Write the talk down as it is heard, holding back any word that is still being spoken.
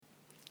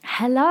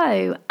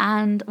Hello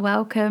and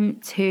welcome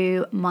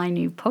to my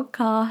new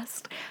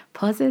podcast,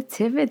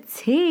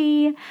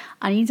 Positivity.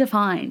 I need to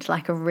find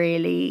like a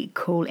really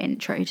cool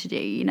intro to do,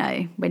 you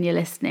know, when you're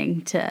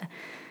listening to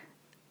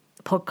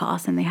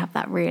podcasts and they have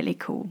that really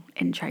cool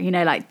intro, you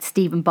know, like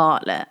Stephen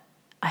Bartlett.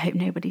 I hope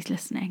nobody's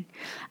listening.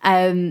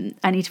 I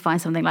need to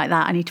find something like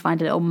that. I need to find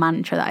a little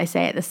mantra that I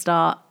say at the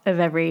start of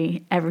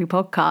every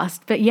podcast.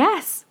 But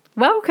yes,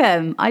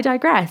 welcome. I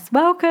digress.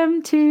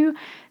 Welcome to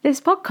this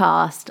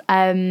podcast.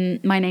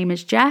 My name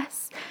is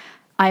Jess.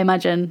 I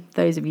imagine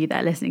those of you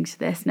that are listening to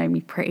this know me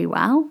pretty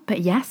well.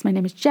 But yes, my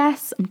name is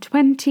Jess. I'm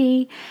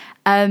 20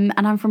 and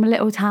I'm from a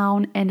little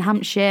town in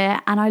Hampshire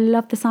and I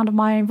love the sound of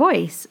my own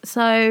voice.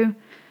 So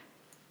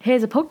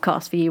here's a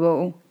podcast for you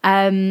all.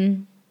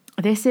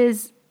 This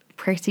is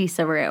pretty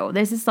surreal.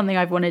 This is something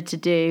I've wanted to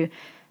do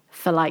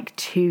for like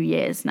 2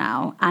 years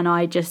now. And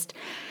I just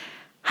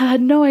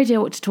had no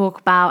idea what to talk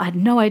about, had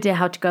no idea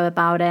how to go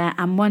about it.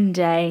 And one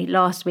day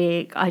last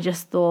week, I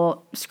just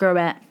thought, screw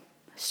it.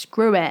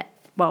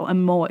 Well, a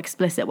more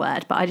explicit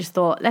word, but I just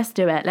thought, let's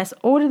do it. Let's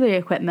order the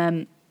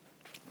equipment.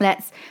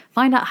 Let's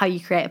find out how you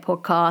create a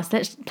podcast.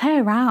 Let's play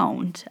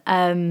around.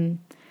 And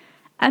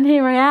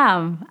here I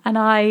am. And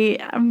I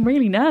am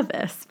really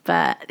nervous,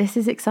 but this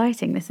is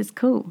exciting. This is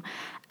cool.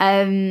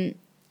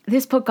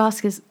 This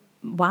podcast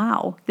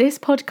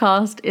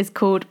is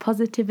called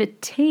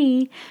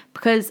Positivity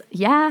because,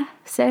 yeah,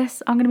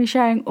 sis, I'm going to be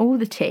sharing all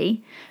the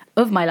tea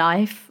of my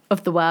life,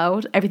 of the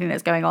world, everything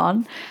that's going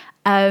on.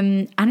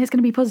 And it's going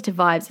to be positive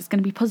vibes. It's going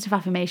to be positive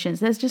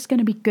affirmations. There's just going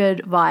to be good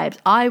vibes.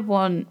 I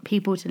want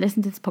people to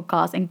listen to this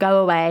podcast and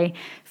go away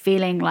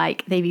feeling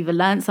like they've either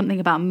learned something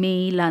about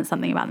me, learned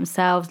something about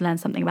themselves, learned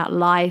something about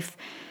life,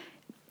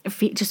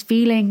 just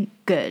feeling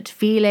good,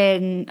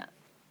 feeling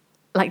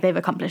like they've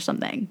accomplished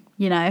something,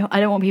 you know.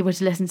 I don't want people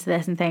to listen to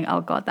this and think,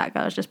 oh God, that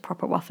girl's just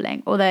proper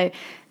waffling. Although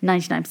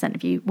 99%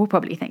 of you will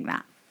probably think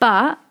that.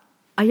 But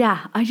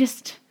I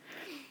just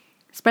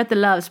spread the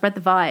love, spread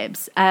the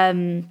vibes.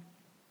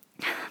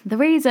 The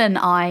reason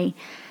I'm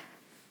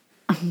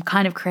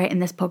kind of creating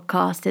this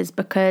podcast is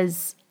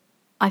because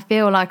I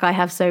feel like I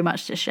have so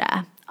much to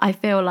share. I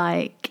feel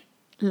like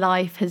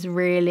life has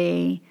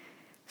really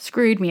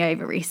screwed me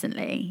over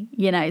recently.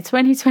 You know,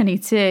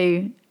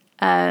 2022,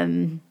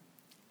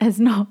 has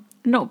not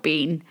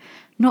been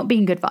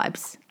good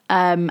vibes,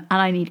 and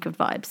I need good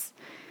vibes.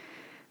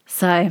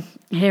 So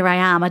here I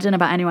am. I don't know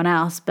about anyone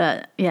else,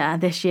 but yeah,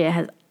 this year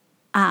has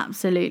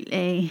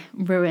absolutely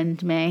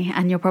ruined me.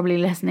 And you're probably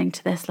listening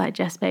to this like,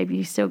 Jess, baby,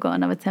 you've still got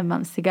another 10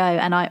 months to go.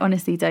 And I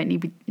honestly don't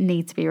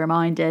need to be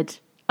reminded.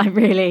 I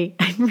really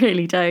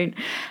don't.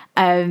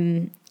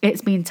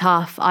 It's been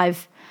tough.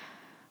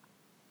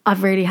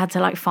 I've really had to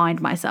like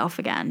find myself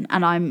again,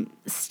 and I'm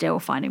still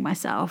finding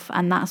myself,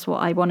 and that's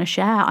what I want to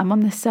share. I'm on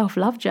this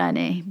self-love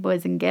journey,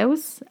 boys and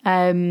girls.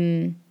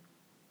 I'm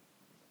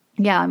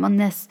on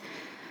this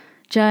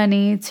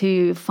journey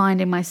to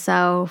finding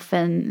myself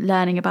and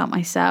learning about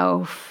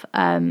myself,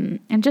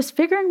 and just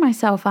figuring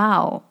myself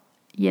out,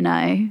 you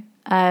know.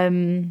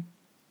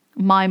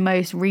 My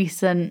most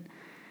recent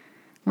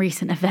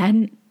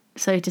event,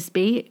 so to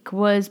speak,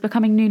 was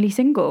becoming newly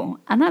single,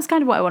 and that's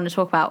kind of what I want to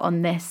talk about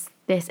on this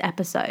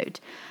episode.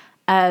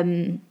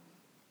 I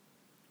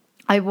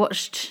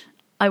watched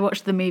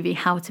the movie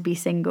How to Be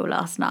Single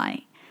last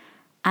night,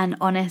 and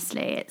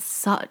honestly, it's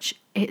such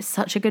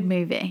a good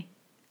movie.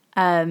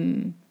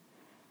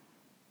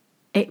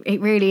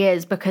 It really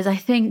is, because I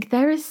think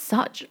there is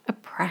such a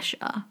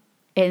pressure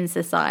in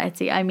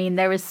society. I mean,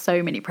 there is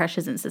so many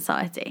pressures in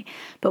society,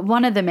 but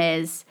one of them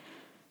is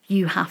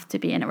you have to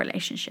be in a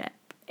relationship.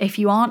 If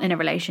you aren't in a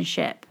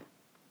relationship,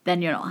 then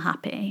you're not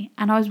happy.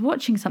 And I was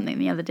watching something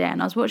the other day,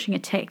 and I was watching a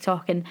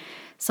TikTok, and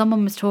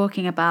someone was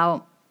talking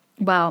about,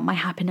 well, my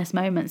happiest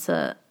moments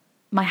are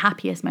when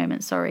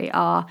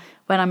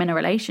I'm in a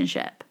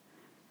relationship.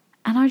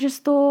 And I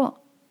just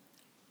thought,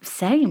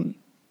 same.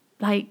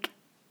 Like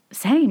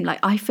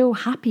I feel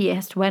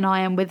happiest when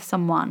I am with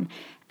someone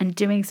and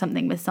doing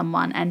something with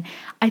someone. And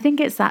I think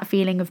it's that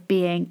feeling of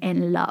being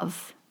in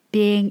love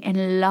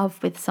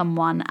with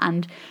someone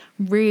and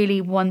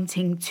really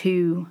wanting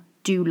to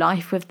do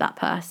life with that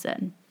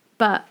person.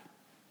 But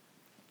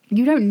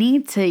you don't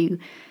need to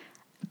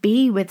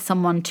be with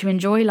someone to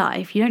enjoy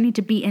life. You don't need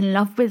to be in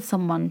love with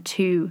someone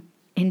to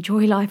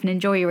enjoy life and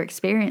enjoy your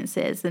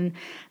experiences. And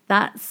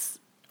that's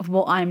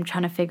what I'm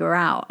trying to figure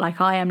out. Like,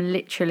 I am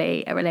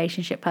literally a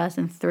relationship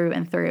person through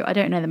and through. I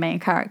don't know the main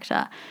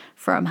character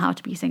from How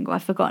to Be Single.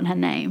 I've forgotten her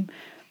name.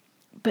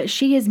 But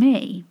she is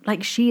me.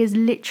 Like, she is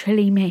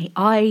literally me.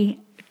 I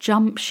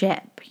jump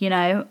ship, you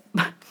know.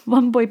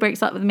 One boy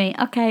breaks up with me,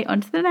 okay, on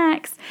to the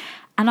next.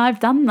 And I've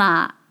done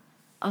that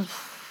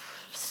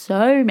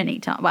so many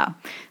times. Well,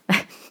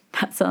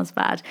 that sounds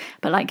bad,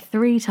 but like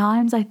 3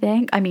 times, I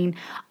think. I mean,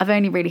 I've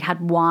only really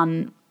had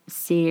one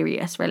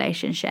serious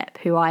relationship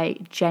who I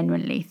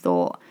genuinely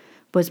thought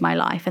was my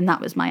life, and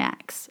that was my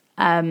ex.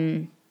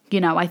 You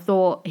know, I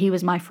thought he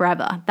was my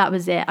forever. That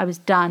was it. I was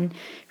done.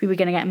 We were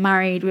going to get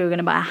married. We were going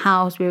to buy a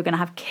house. We were going to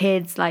have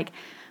kids. Like,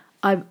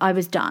 I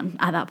was done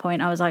at that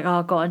point. I was like,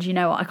 oh God, you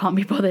know what? I can't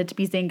be bothered to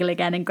be single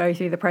again and go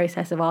through the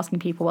process of asking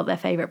people what their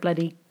favourite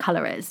bloody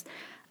colour is.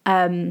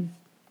 And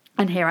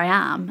here I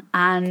am.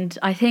 And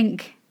I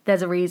think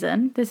there's a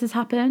reason this has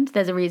happened.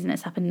 There's a reason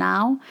it's happened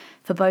now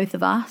for both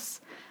of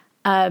us.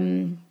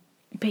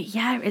 But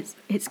yeah,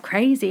 it's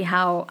crazy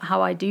how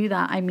I do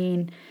that. I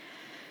mean,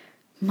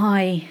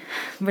 my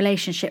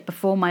relationship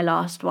before my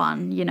last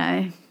one, you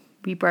know,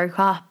 we broke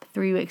up.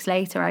 3 weeks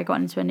later, I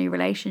got into a new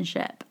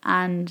relationship,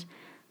 and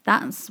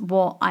that's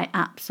what I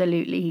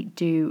absolutely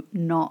do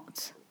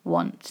not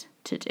want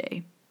to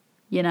do.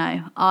 You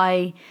know,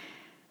 I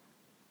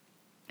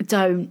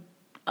couldn't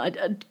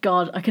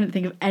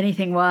think of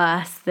anything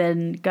worse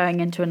than going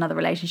into another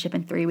relationship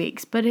in 3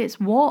 weeks, but it's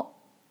what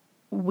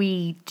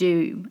we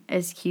do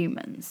as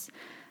humans.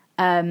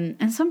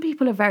 And some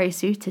people are very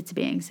suited to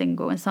being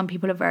single, and some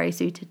people are very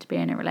suited to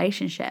being in a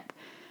relationship.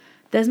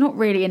 There's not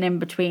really an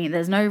in-between.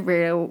 There's no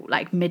real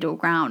like middle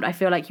ground. I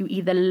feel like you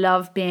either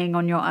love being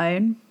on your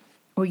own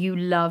or you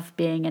love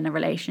being in a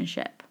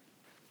relationship.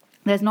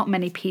 There's not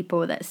many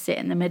people that sit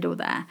in the middle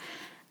there.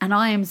 And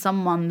I am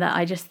someone that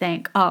I just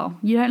think, oh,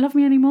 you don't love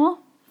me anymore?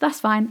 That's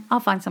fine.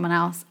 I'll find someone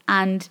else.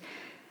 And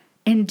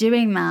in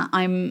doing that,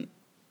 I'm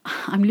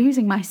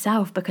losing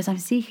myself because I'm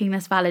seeking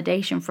this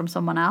validation from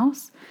someone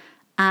else.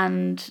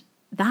 And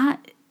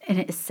that in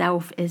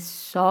itself is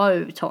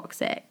so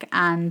toxic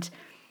and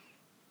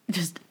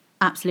just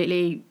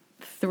absolutely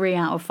 3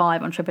 out of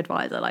 5 on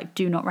TripAdvisor. Like,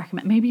 do not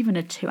recommend. Maybe even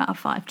a 2 out of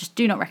 5. Just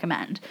do not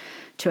recommend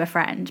to a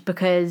friend,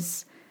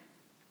 because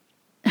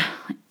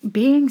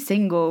being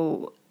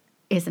single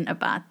isn't a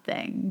bad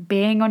thing.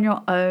 Being on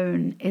your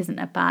own isn't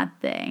a bad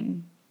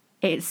thing.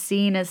 It's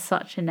seen as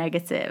such a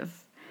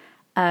negative.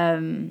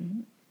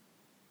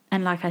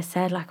 And like I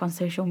said, like on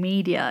social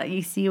media,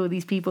 you see all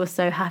these people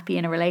so happy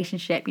in a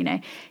relationship, you know,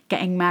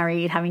 getting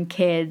married, having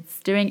kids,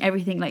 doing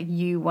everything like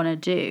you want to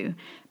do.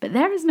 But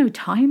there is no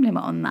time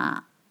limit on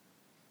that.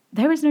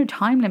 There is no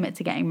time limit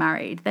to getting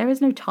married. There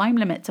is no time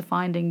limit to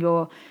finding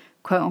your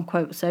quote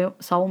unquote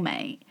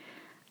soulmate.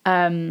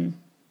 And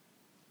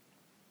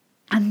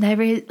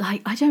there is,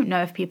 like, I don't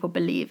know if people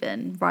believe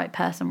in right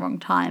person, wrong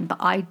time, but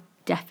I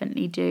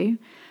definitely do.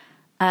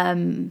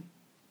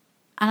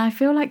 And I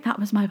feel like that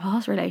was my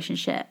past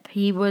relationship.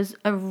 He was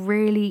a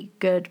really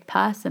good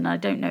person. I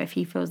don't know if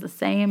he feels the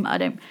same.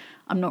 I'm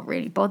not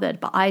really bothered,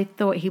 but I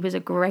thought he was a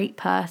great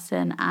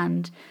person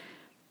and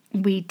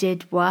we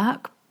did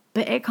work.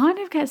 But it kind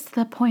of gets to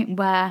the point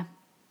where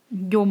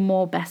you're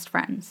more best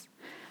friends.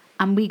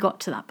 And we got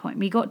to that point.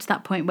 We got to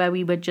that point where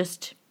we were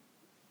just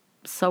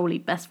solely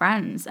best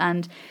friends.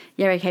 And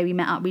yeah, okay, we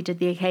met up, we did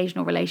the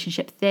occasional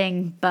relationship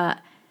thing, but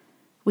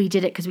we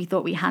did it because we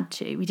thought we had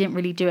to. We didn't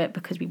really do it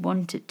because we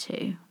wanted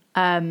to.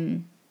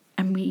 And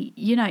we,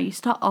 you know, you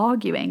start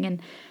arguing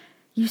and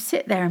you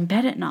sit there in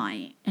bed at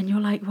night and you're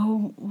like,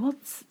 well,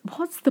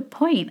 what's the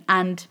point?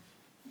 And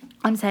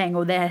I'm saying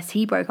all this,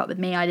 he broke up with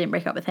me, I didn't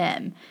break up with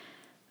him.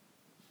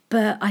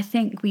 But I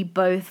think we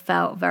both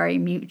felt very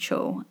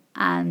mutual,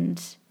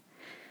 and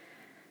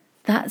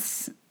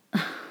that's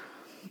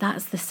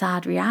the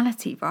sad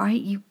reality, right?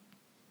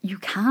 You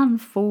can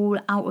fall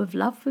out of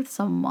love with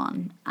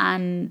someone,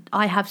 and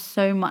I have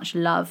so much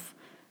love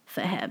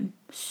for him,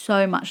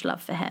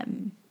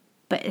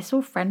 but it's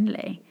all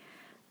friendly.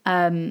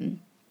 You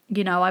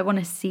know, I want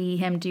to see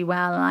him do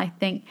well,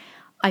 and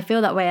I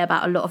feel that way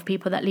about a lot of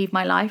people that leave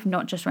my life,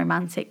 not just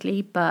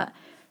romantically, but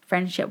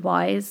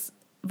friendship-wise.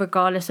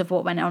 Regardless of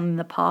what went on in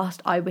the past,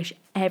 I wish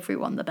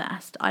everyone the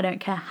best. I don't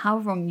care how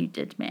wrong you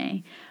did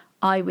me.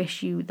 I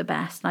wish you the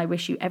best, and I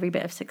wish you every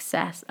bit of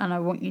success, and I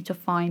want you to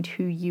find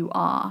who you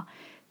are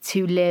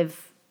to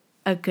live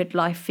a good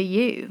life for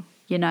you.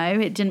 You know,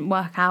 it didn't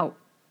work out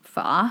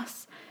for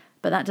us,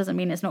 but that doesn't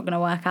mean it's not going to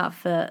work out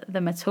for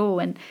them at all.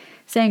 And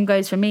same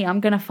goes for me. I'm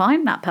going to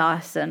find that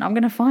person. I'm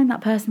going to find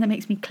that person that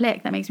makes me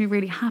click, that makes me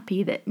really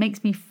happy, that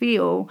makes me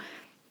feel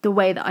the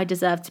way that I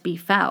deserve to be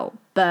felt.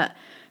 But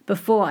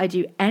before I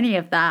do any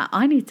of that,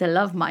 I need to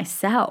love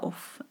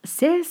myself.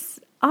 Sis,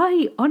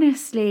 I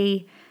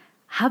honestly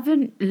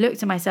haven't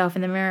looked at myself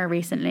in the mirror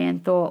recently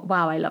and thought,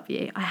 wow, I love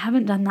you. I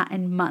haven't done that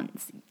in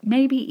months,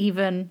 maybe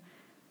even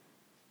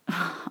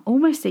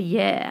almost a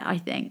year, I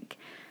think.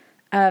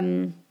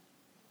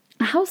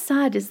 How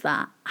sad is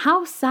that?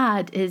 How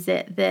sad is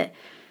it that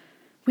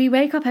we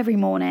wake up every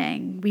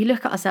morning, we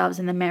look at ourselves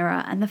in the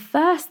mirror, and the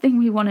first thing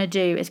we want to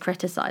do is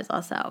criticize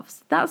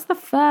ourselves? That's the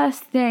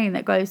first thing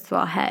that goes through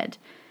our head,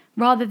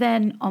 rather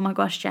than, oh my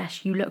gosh,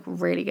 Jess, you look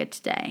really good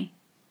today.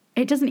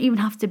 It doesn't even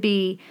have to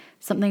be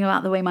something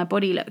about the way my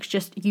body looks,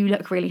 just you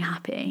look really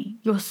happy.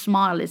 Your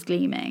smile is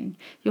gleaming.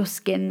 Your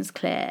skin's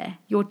clear.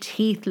 Your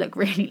teeth look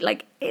really,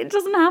 like, it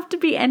doesn't have to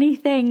be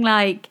anything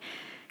like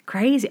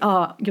crazy.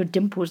 Oh, your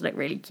dimples look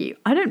really cute.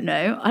 I don't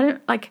know.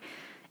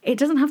 It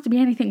doesn't have to be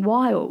anything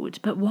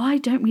wild, but why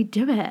don't we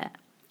do it?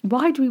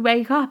 Why do we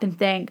wake up and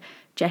think,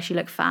 Jess, you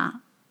look fat?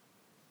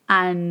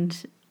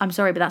 And I'm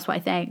sorry, but that's what I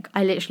think.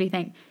 I literally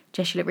think,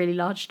 Jess, you look really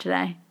large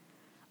today.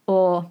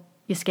 Or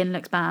your skin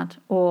looks bad,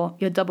 or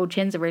your double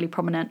chins are really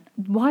prominent.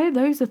 Why are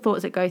those the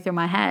thoughts that go through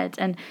my head?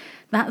 And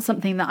that's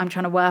something that I'm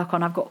trying to work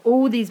on. I've got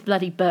all these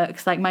bloody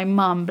books. Like my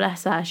mum,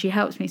 bless her, she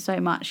helps me so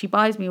much. She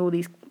buys me all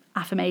these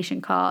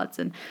affirmation cards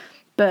and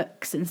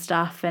books and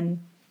stuff, and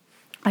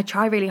I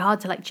try really hard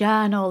to like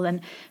journal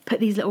and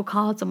put these little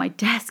cards on my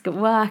desk at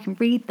work and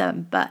read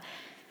them. But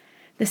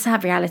the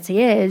sad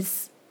reality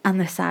is, and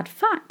the sad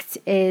fact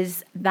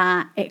is,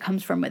 that it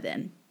comes from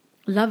within.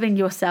 Loving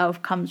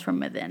yourself comes from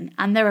within.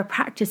 And there are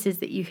practices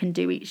that you can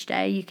do each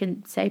day. You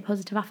can say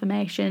positive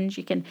affirmations.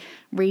 You can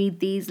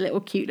read these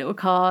little cute little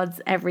cards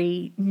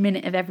every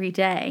minute of every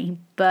day.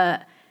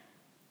 But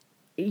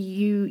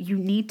you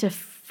need to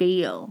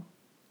feel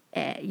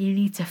it. You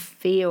need to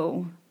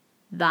feel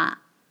that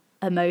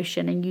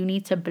emotion, and you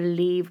need to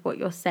believe what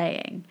you're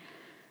saying.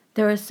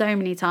 There are so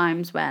many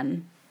times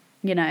when,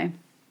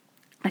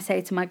 I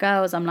say to my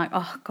girls, I'm like,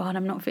 oh God,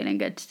 I'm not feeling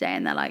good today.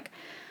 And they're like,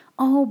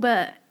 oh,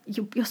 but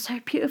you're so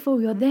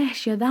beautiful, you're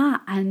this, you're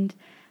that. And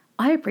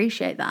I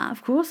appreciate that.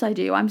 Of course I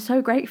do. I'm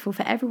so grateful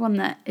for everyone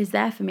that is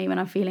there for me when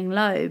I'm feeling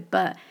low.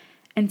 But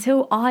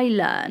until I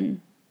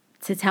learn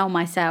to tell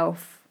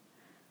myself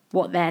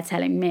what they're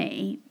telling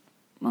me,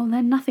 well,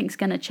 then nothing's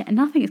going to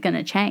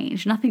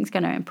change. Nothing's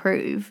going to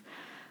improve.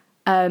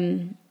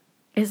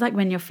 It's like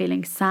when you're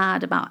feeling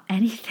sad about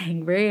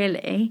anything,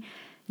 really,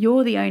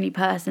 you're the only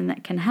person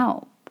that can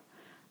help.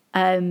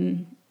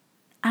 And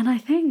I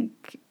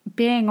think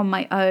being on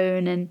my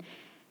own and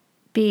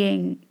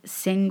being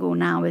single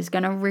now is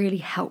going to really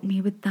help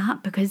me with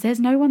that, because there's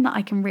no one that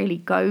I can really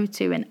go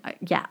to. And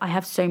I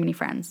have so many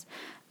friends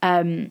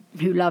who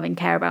love and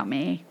care about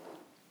me.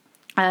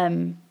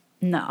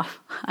 No,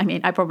 I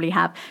mean, I probably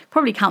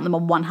count them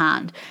on one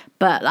hand,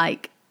 but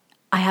like,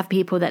 I have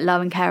people that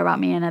love and care about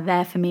me and are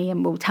there for me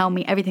and will tell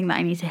me everything that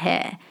I need to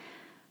hear.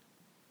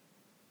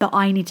 But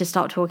I need to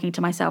start talking to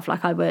myself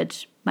like I would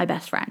my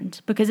best friend,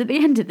 because at the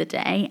end of the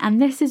day,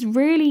 and this is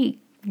really,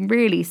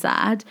 really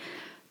sad,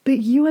 but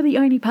you are the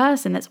only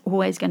person that's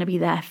always going to be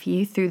there for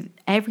you through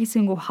every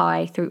single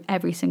high, through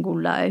every single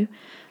low.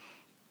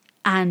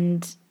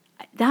 And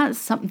that's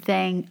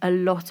something a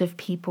lot of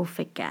people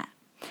forget.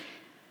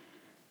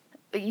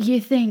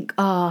 You think,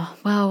 oh,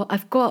 well,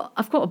 I've got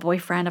a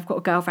boyfriend, I've got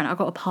a girlfriend, I've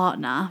got a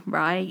partner,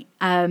 right?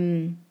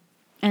 And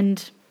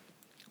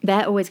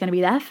they're always going to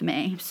be there for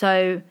me.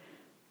 So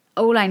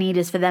all I need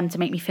is for them to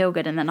make me feel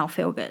good, and then I'll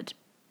feel good.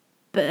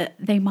 But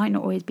they might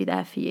not always be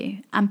there for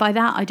you. And by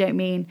that, I don't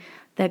mean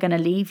they're going to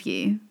leave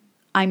you.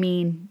 I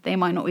mean, they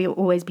might not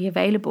always be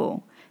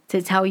available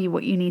to tell you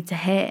what you need to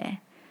hear.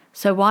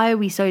 So why are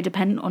we so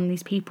dependent on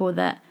these people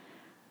that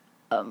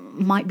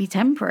might be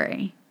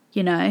temporary?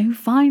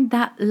 Find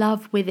that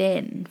love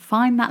within.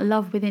 Find that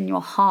love within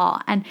your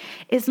heart. And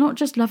it's not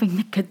just loving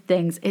the good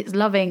things. It's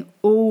loving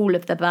all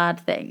of the bad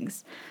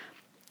things.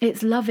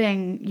 It's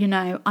loving,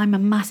 I'm a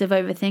massive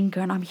overthinker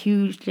and I'm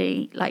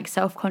hugely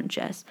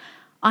self-conscious.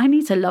 I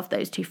need to love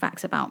those two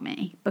facts about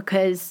me,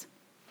 because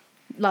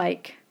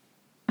to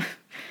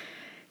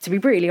be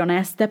brutally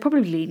honest, they're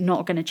probably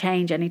not going to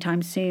change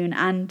anytime soon.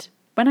 And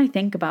when I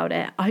think about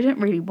it, I don't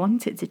really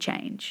want it to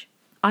change.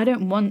 I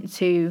don't want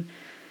to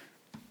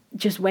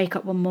just wake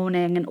up one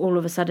morning and all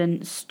of a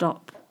sudden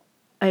stop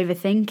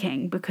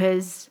overthinking,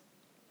 because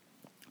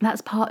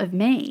that's part of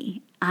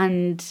me.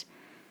 And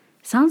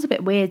sounds a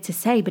bit weird to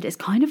say, but it's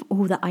kind of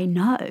all that I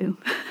know.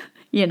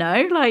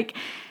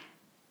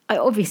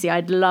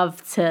 I'd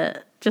love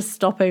to just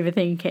stop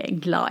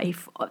overthinking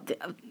life.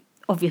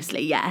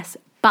 Obviously, yes.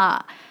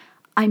 But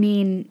I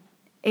mean,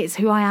 it's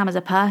who I am as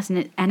a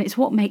person, and it's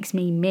what makes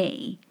me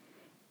me.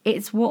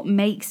 It's what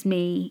makes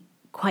me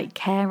quite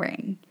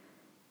caring.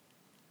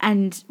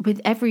 And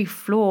with every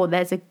flaw,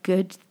 there's a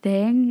good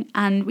thing.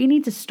 And we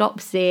need to stop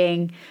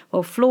seeing,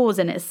 flaws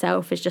in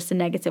itself is just a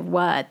negative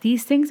word.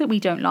 These things that we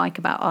don't like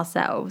about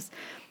ourselves,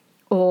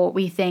 or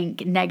we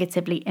think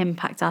negatively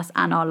impact us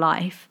and our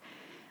life,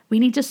 we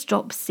need to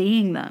stop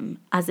seeing them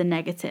as a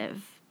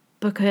negative,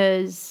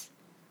 because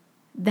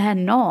they're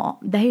not.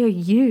 They are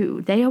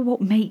you. They are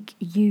what make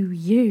you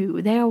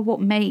you. They are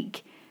what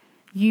make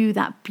you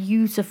that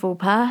beautiful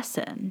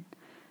person.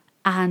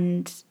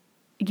 And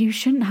you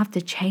shouldn't have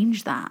to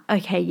change that.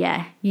 Okay,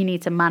 yeah, you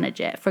need to manage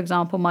it. For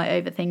example, my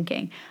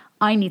overthinking.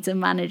 I need to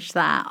manage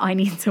that. I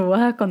need to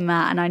work on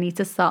that. And I need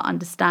to start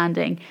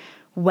understanding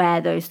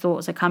where those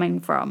thoughts are coming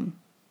from.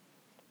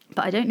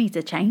 But I don't need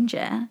to change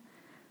it.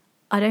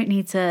 I don't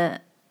need to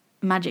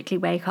magically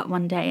wake up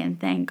one day and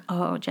think,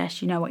 oh,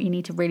 Jess, you know what? You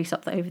need to really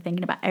stop the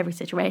overthinking about every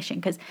situation,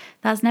 because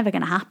that's never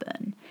going to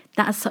happen.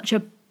 That's such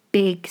a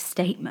big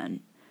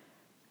statement.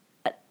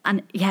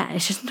 And yeah,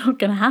 it's just not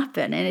going to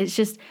happen. And it's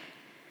just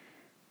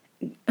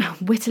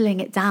whittling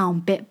it down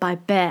bit by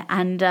bit.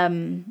 And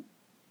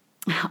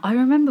I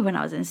remember when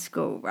I was in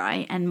school,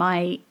 right, and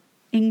my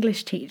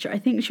English teacher, I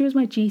think she was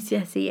my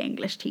GCSE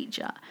English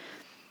teacher,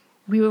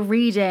 we were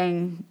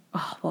reading,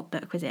 what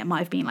book was it? It might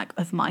have been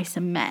Of Mice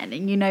and Men,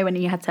 and when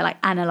you had to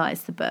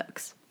analyse the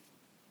books.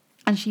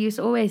 And she used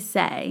to always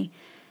say,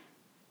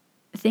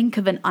 think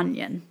of an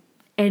onion.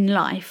 In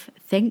life,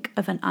 think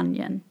of an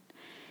onion.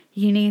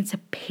 You need to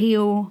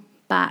peel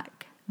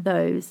back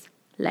those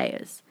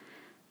layers.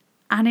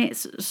 And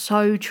it's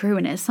so true.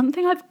 And it's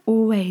something I've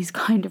always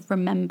kind of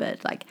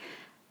remembered. Like,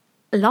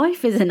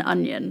 life is an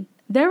onion.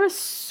 There are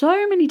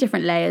so many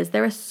different layers.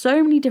 There are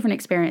so many different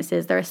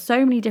experiences. There are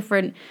so many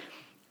different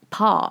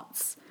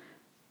parts.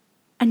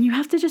 And you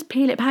have to just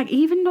peel it back,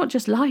 even not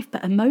just life,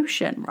 but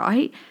emotion,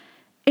 right?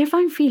 If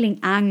I'm feeling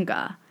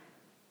anger,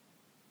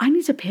 I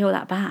need to peel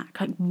that back.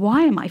 Like,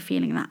 why am I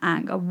feeling that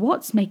anger?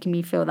 What's making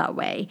me feel that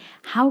way?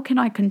 How can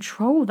I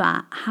control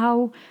that?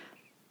 How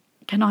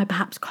can I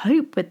perhaps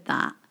cope with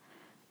that?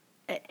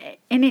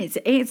 And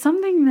it's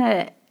something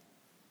that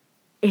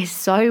is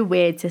so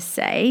weird to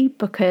say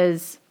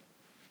because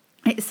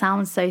it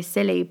sounds so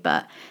silly,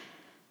 but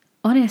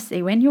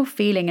honestly, when you're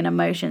feeling an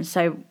emotion,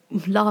 so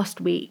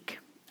last week,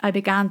 I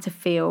began to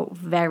feel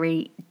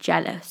very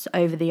jealous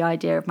over the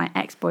idea of my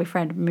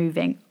ex-boyfriend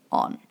moving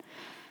on.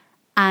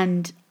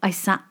 And I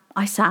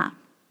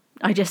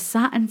just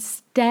sat and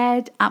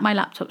stared at my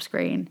laptop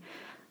screen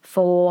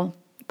for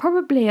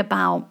probably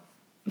about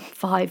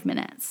 5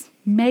 minutes,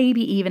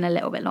 maybe even a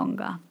little bit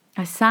longer.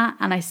 I sat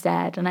and I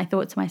stared and I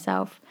thought to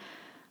myself,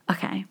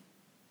 okay,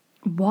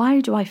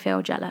 why do I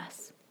feel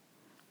jealous?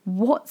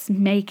 What's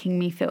making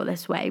me feel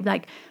this way?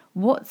 Like,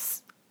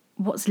 what's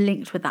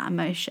linked with that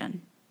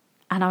emotion?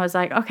 And I was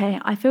like, okay,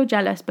 I feel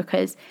jealous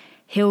because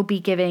he'll be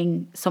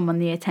giving someone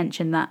the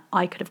attention that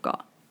I could have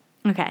got.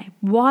 Okay,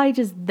 why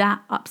does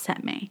that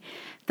upset me?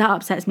 That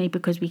upsets me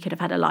because we could have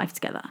had a life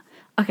together.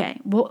 Okay,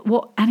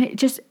 what? And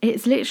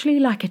it's literally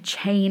like a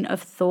chain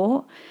of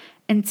thought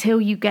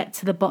until you get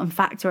to the bottom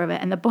factor of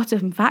it. And the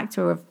bottom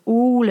factor of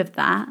all of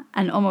that,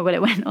 and oh my God,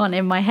 it went on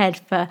in my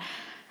head for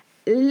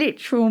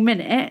literal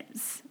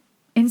minutes,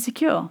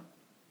 insecure.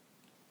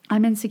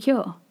 I'm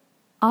insecure.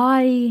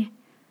 I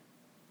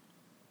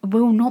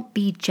will not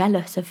be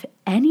jealous of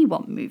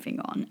anyone moving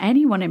on,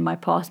 anyone in my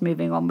past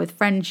moving on with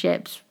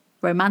friendships,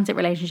 romantic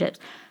relationships.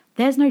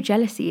 There's no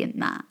jealousy in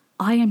that.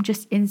 I am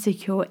just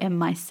insecure in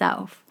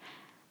myself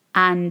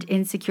and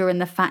insecure in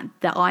the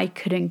fact that I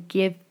couldn't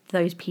give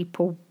those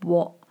people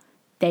what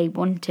they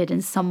wanted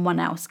and someone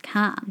else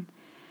can.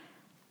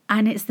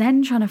 And it's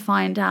then trying to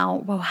find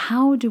out, well,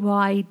 how do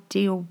I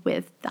deal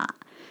with that?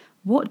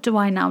 What do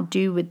I now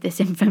do with this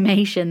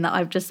information that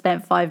I've just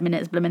spent 5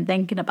 minutes blooming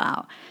thinking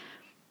about?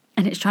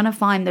 And it's trying to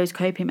find those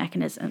coping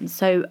mechanisms.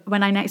 So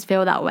when I next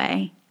feel that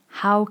way,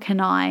 how can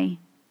I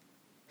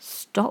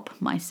stop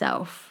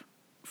myself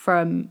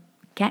from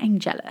getting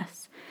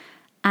jealous?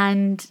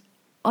 And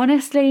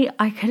honestly,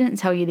 I couldn't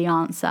tell you the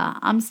answer.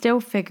 I'm still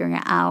figuring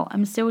it out.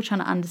 I'm still trying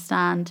to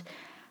understand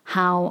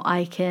how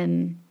I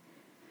can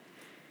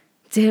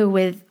deal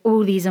with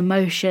all these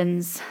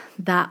emotions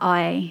that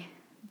I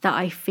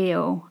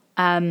feel.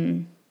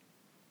 And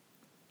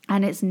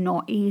it's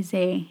not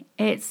easy.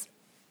 It's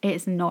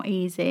not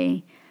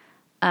easy.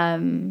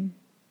 With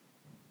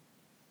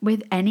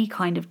any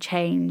kind of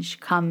change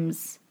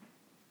comes,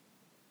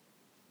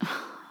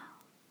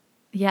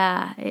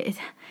 it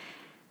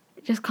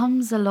just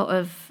comes a lot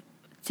of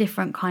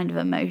different kind of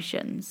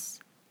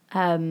emotions.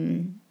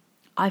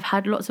 I've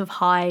had lots of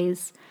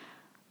highs.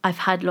 I've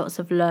had lots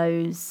of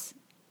lows.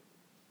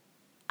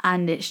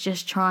 And it's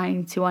just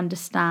trying to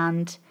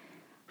understand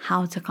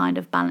how to kind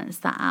of balance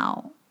that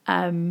out.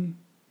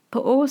 But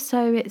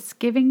also it's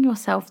giving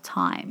yourself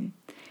time.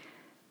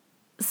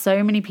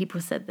 So many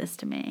people said this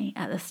to me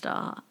at the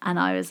start and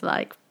I was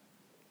like,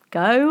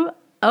 go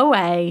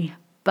away.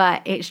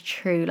 But it's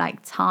true, like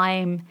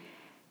time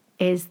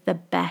is the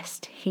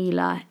best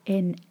healer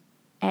in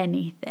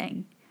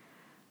anything.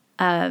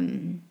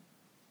 It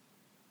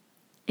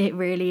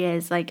really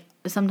is. Like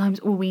sometimes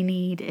all we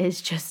need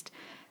is just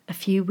a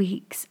few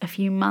weeks, a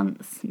few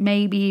months,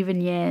 maybe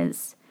even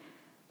years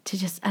to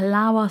just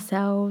allow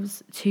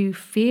ourselves to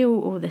feel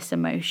all this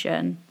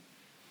emotion,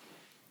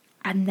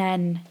 and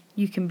then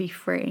you can be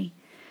free.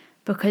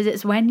 Because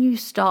it's when you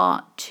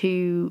start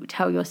to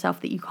tell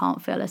yourself that you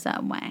can't feel a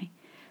certain way.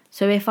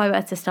 So if I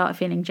were to start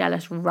feeling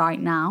jealous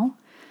right now,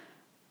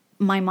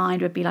 my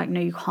mind would be like, no,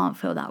 you can't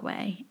feel that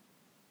way.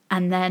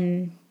 And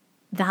then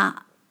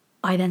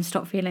I then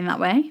stop feeling that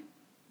way,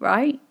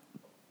 right?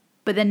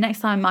 But then next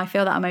time I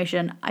feel that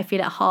emotion, I feel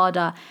it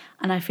harder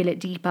and I feel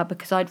it deeper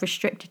because I'd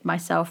restricted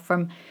myself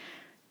from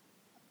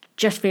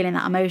just feeling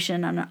that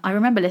emotion. And I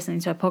remember listening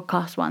to a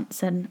podcast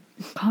once and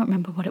I can't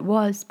remember what it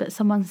was, but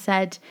someone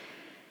said,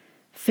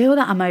 feel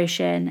that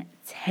emotion,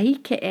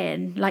 take it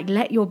in, like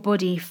let your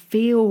body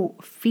feel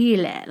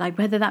it. Like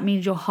whether that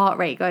means your heart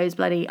rate goes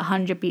bloody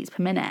 100 beats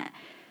per minute,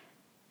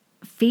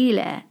 feel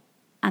it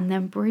and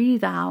then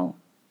breathe out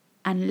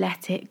and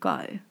let it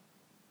go.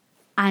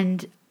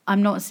 And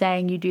I'm not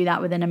saying you do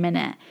that within a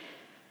minute,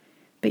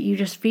 but you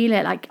just feel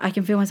it. Like I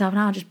can feel myself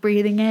now just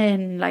breathing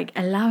in, like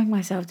allowing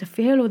myself to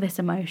feel all this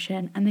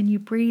emotion. And then you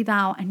breathe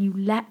out and you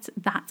let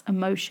that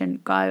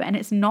emotion go. And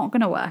it's not going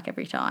to work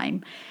every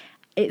time.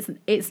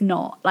 It's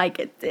not.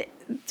 Like,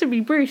 to be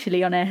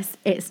brutally honest,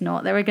 it's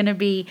not. There are going to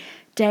be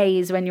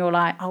days when you're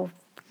like, oh,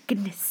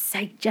 goodness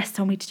sake, Jess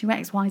told me to do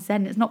X, Y, Z,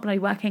 and it's not bloody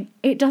working.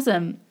 It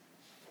doesn't.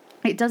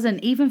 It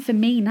doesn't, even for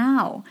me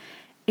now,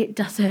 it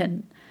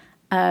doesn't.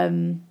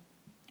 And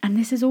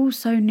this is all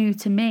so new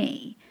to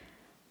me.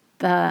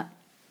 But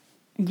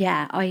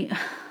yeah,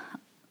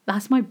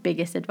 that's my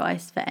biggest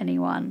advice for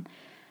anyone.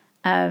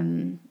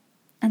 And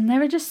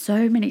there are just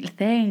so many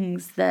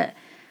things that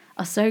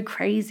are so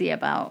crazy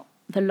about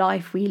the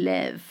life we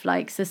live,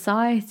 like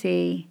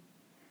society,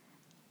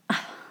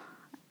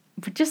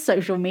 but just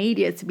social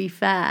media, to be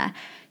fair.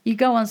 You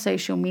go on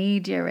social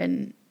media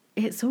and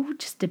it's all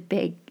just a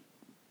big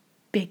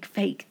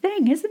fake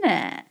thing, isn't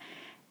it?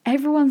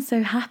 Everyone's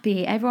so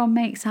happy. Everyone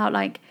makes out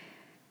like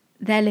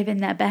they're living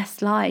their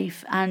best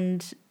life.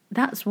 And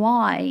that's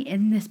why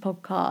in this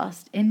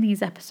podcast, in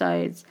these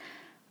episodes,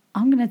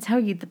 I'm going to tell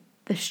you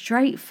the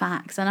straight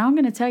facts, and I'm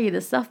going to tell you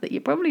the stuff that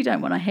you probably don't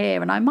want to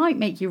hear. And I might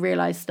make you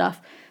realize stuff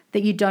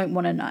that you don't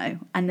want to know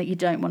and that you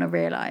don't want to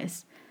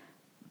realize.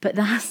 But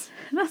that's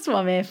what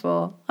I'm here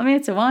for. I'm here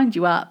to wind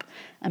you up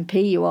and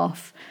pee you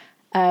off.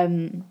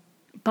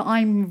 But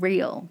I'm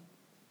real.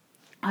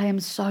 I am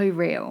so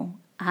real.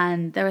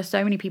 And there are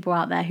so many people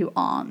out there who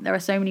aren't. There are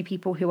so many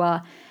people who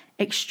are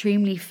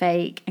extremely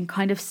fake and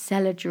kind of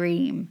sell a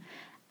dream.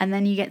 And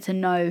then you get to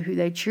know who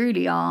they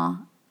truly are.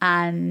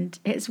 And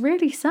it's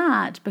really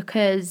sad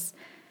because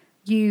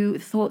you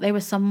thought they were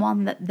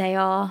someone that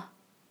they're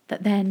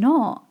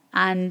not.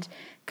 And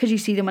because you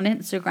see them on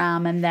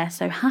Instagram and they're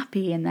so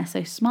happy and they're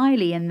so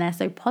smiley and they're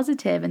so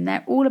positive and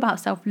they're all about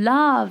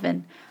self-love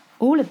and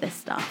all of this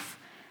stuff.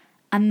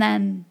 And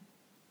then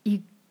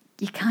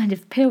you kind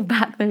of peel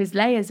back those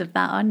layers of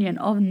that onion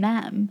on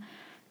them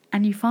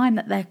and you find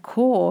that their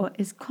core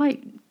is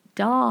quite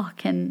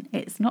dark and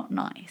it's not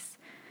nice.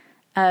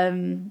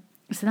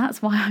 So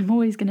that's why I'm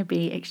always going to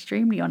be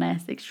extremely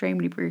honest,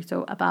 extremely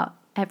brutal about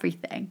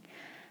everything.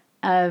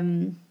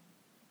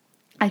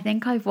 I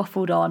think I've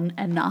waffled on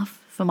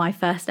enough for my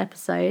first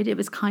episode. It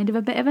was kind of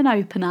a bit of an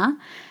opener,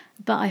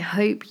 but I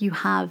hope you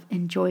have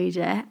enjoyed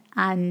it,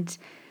 and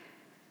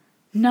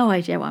no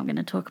idea what I'm going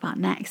to talk about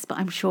next, but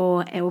I'm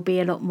sure it will be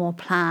a lot more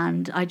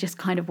planned. I just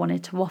kind of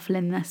wanted to waffle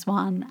in this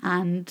one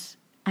and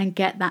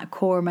get that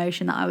core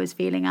emotion that I was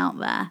feeling out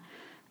there.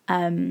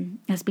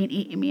 Has been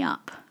eating me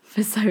up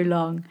for so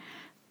long.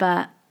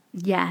 But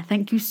yeah,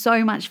 thank you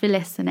so much for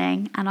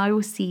listening, and I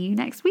will see you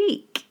next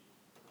week.